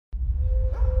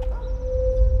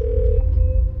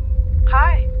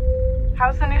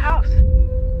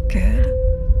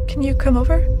Can you come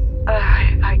over?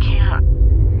 I can't.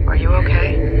 Are you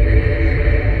okay?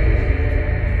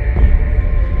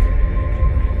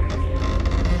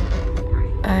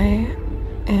 I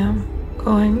am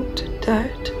going to die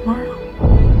tomorrow.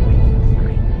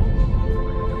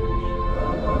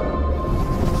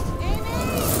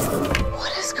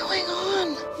 What is going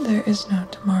on? There is no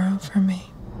tomorrow for me.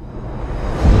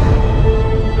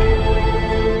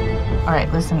 All right,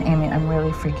 listen, Amy, I'm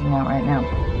really freaking out right now.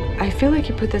 I feel like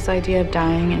you put this idea of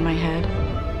dying in my head.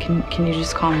 Can you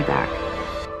just call me back?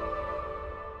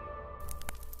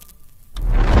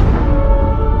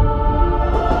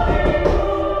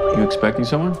 You expecting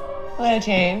someone? Hello,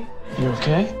 Jane. You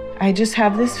okay? I just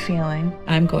have this feeling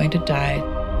I'm going to die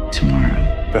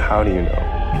tomorrow. But how do you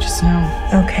know? I just know.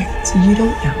 Okay, so you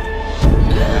don't know.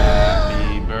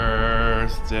 Happy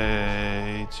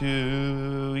birthday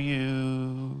to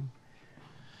you.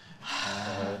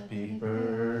 Happy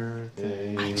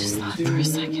birthday. I just thought for a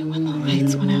second when the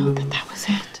lights went out that was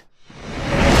it.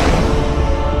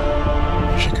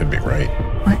 She could be right.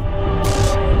 What?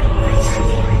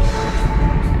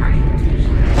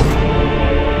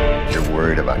 You're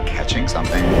worried about catching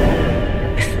something?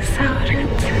 Is this how it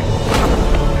ends?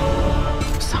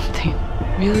 Something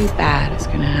really bad is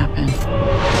gonna happen.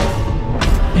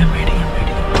 I'm ready.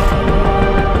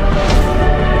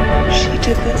 She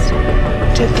did this.